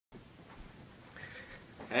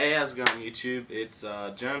Hey, how's it going YouTube? It's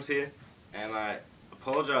Germs here, and I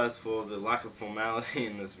apologize for the lack of formality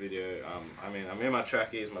in this video. I'm in my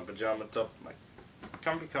trackies, my pajama top, my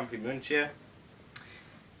comfy moon chair,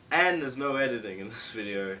 and there's no editing in this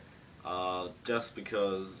video, just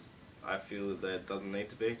because I feel that there doesn't need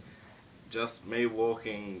to be. Just me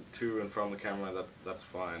walking to and from the camera, that's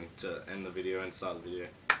fine to end the video and start the video.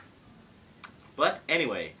 But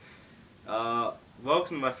anyway, welcome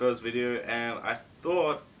to my first video, and I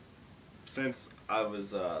thought, since I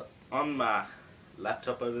was on my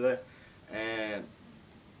laptop over there and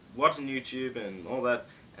watching YouTube and all that,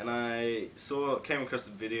 and I came across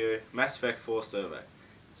a video, Mass Effect 4 survey.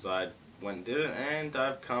 So I went and did it, and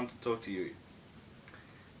I've come to talk to you.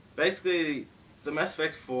 Basically, the Mass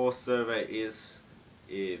Effect 4 survey is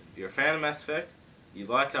if you're a fan of Mass Effect, you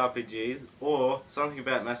like RPGs, or something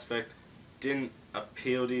about Mass Effect didn't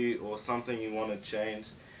appeal to you, or something you want to change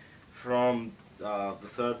from the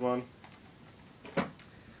third one.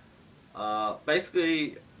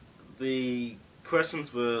 Basically, the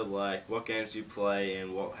questions were like, what games do you play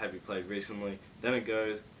and what have you played recently? Then it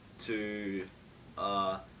goes to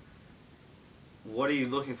what are you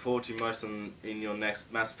looking forward to most in your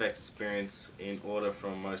next Mass Effect experience, in order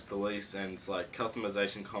from most to least, and it's like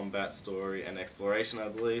customization, combat, story, and exploration, I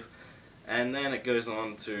believe. And then it goes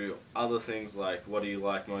on to other things like what do you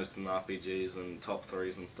like most in RPGs and top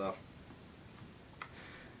 3s and stuff.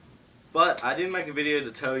 But I didn't make a video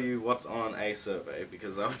to tell you what's on a survey,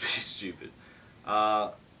 because that would be stupid.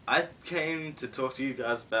 I came to talk to you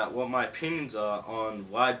guys about what my opinions are on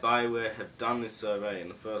why Bioware have done this survey in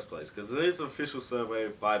the first place, because it is an official survey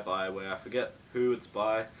by Bioware. I forget who it's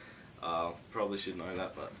by. Probably should know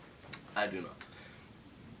that, but I do not.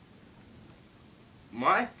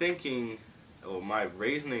 My thinking, or my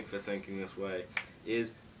reasoning for thinking this way,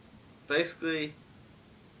 is basically,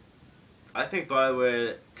 I think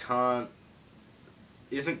Bioware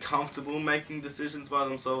isn't comfortable making decisions by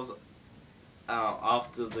themselves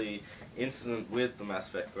after the incident with the Mass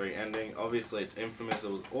Effect 3 ending. Obviously, it's infamous.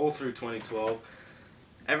 It was all through 2012.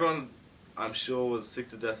 Everyone, I'm sure, was sick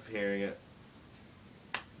to death of hearing it.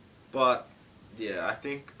 But yeah, I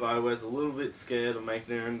think Bioware's a little bit scared of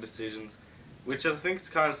making their own decisions, which I think is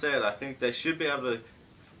kind of sad. I think they should be able to,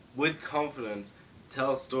 with confidence,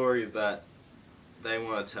 tell a story that they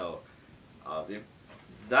want to tell. If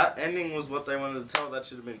that ending was what they wanted to tell, that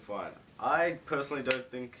should have been fine. I personally don't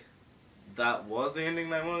think that was the ending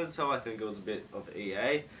they wanted to tell. I think it was a bit of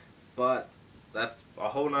EA, but that's a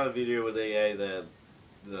whole nother video with EA.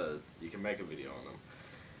 You can make a video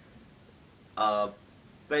on them.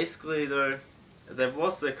 Basically though, they've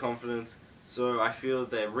lost their confidence, so I feel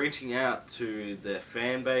they're reaching out to their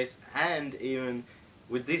fan base, and even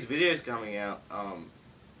with these videos coming out,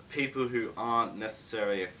 people who aren't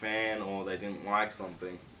necessarily a fan, or they didn't like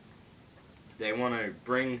something, they want to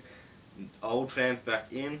bring old fans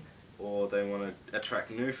back in, or they want to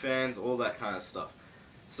attract new fans, all that kind of stuff.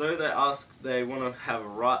 So they want to have a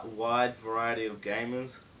wide variety of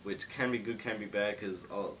gamers, which can be good, can be bad, because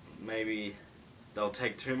maybe they'll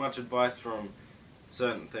take too much advice from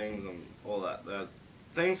certain things and all that.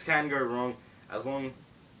 Things can go wrong,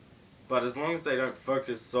 but as long as they don't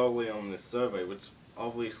focus solely on this survey, which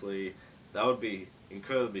obviously that would be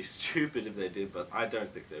incredibly stupid if they did, but I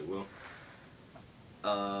don't think they will.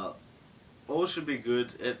 All should be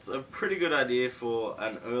good. It's a pretty good idea for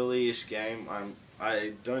an early-ish game.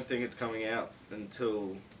 I don't think it's coming out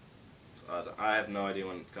until, I have no idea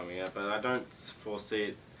when it's coming out, but I don't foresee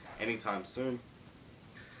it anytime soon.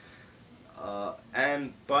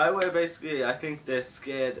 And Bioware, basically, I think they're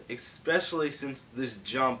scared, especially since this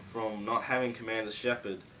jump from not having Commander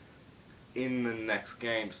Shepard in the next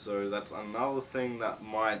game. So that's another thing that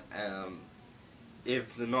might,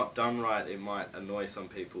 if they're not done right, it might annoy some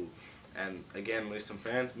people, and again lose some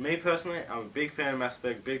fans. Me personally, I'm a big fan of Mass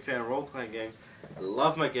Effect, big fan of role-playing games. I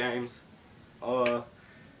love my games. I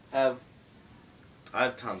have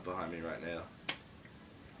tons behind me right now.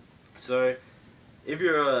 So if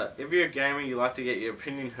you're a gamer, you like to get your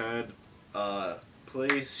opinion heard,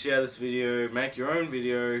 please share this video, make your own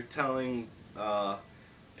video telling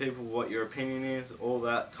people what your opinion is, all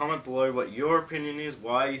that. Comment below what your opinion is,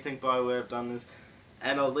 why you think Bioware have done this,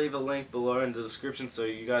 and I'll leave a link below in the description so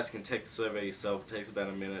you guys can take the survey yourself. It takes about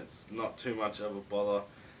a minute. It's not too much of a bother.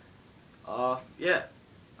 Yeah.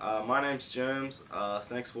 My name's Germs.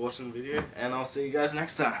 Thanks for watching the video, and I'll see you guys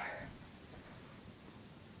next time.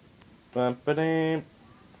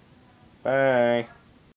 Bye.